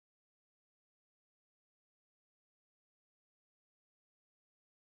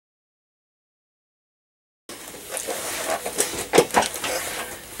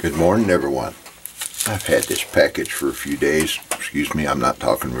Good morning, everyone. I've had this package for a few days. Excuse me, I'm not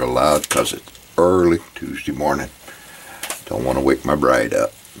talking real loud because it's early Tuesday morning. Don't want to wake my bride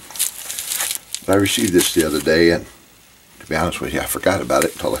up. But I received this the other day, and to be honest with you, I forgot about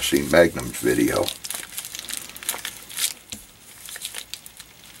it until I seen Magnum's video.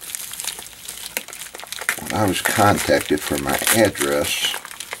 When I was contacted for my address,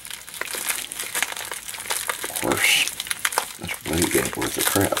 of course, this blade ain't worth a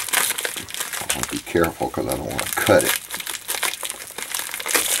crap. I want to be careful because I don't want to cut it.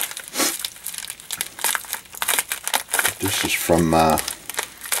 This is from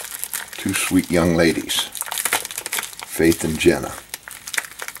two sweet young ladies, Faith and Jenna,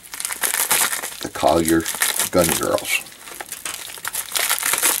 the CollierGunGirls.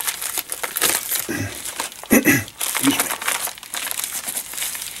 Excuse me.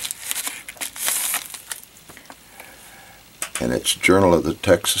 And it's Journal of the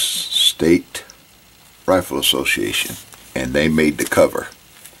Texas State Rifle Association, and they made the cover.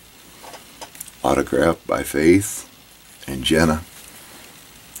 Autographed by Faith and Jenna.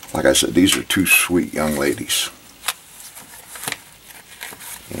 Like I said, these are two sweet young ladies.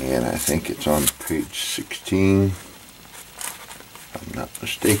 And I think it's on page 16, if I'm not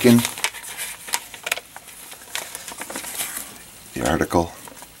mistaken. The article,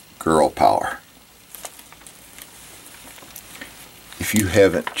 Girl Power. If you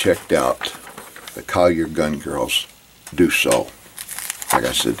haven't checked out the CollierGunGirls, do so. Like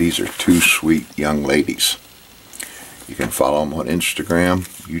I said, these are two sweet young ladies. You can follow them on Instagram,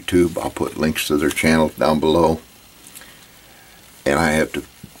 YouTube. I'll put links to their channels down below. And I have to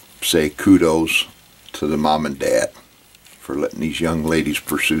say kudos to the mom and dad for letting these young ladies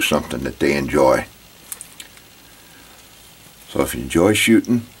pursue something that they enjoy. So if you enjoy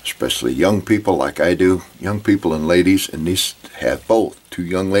shooting, especially young people like I do, young people and ladies, and these have both, two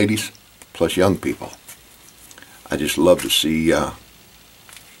young ladies plus young people. I just love to see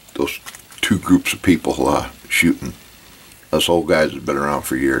those two groups of people shooting. Us old guys have been around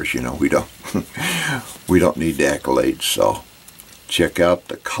for years, you know, we don't need the accolades. So check out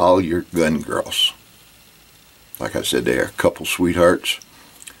the CollierGunGirls. Like I said, they are a couple sweethearts.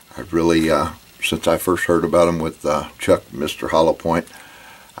 I've really since I first heard about them with Chuck, Mr. Hollow Point,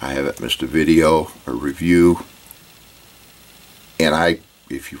 I haven't missed a video or review. And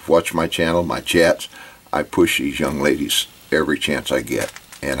if you've watched my channel, my chats, I push these young ladies every chance I get.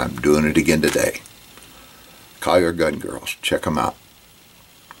 And I'm doing it again today. CollierGunGirls, check them out.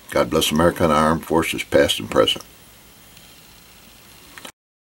 God bless America and our armed forces, past and present.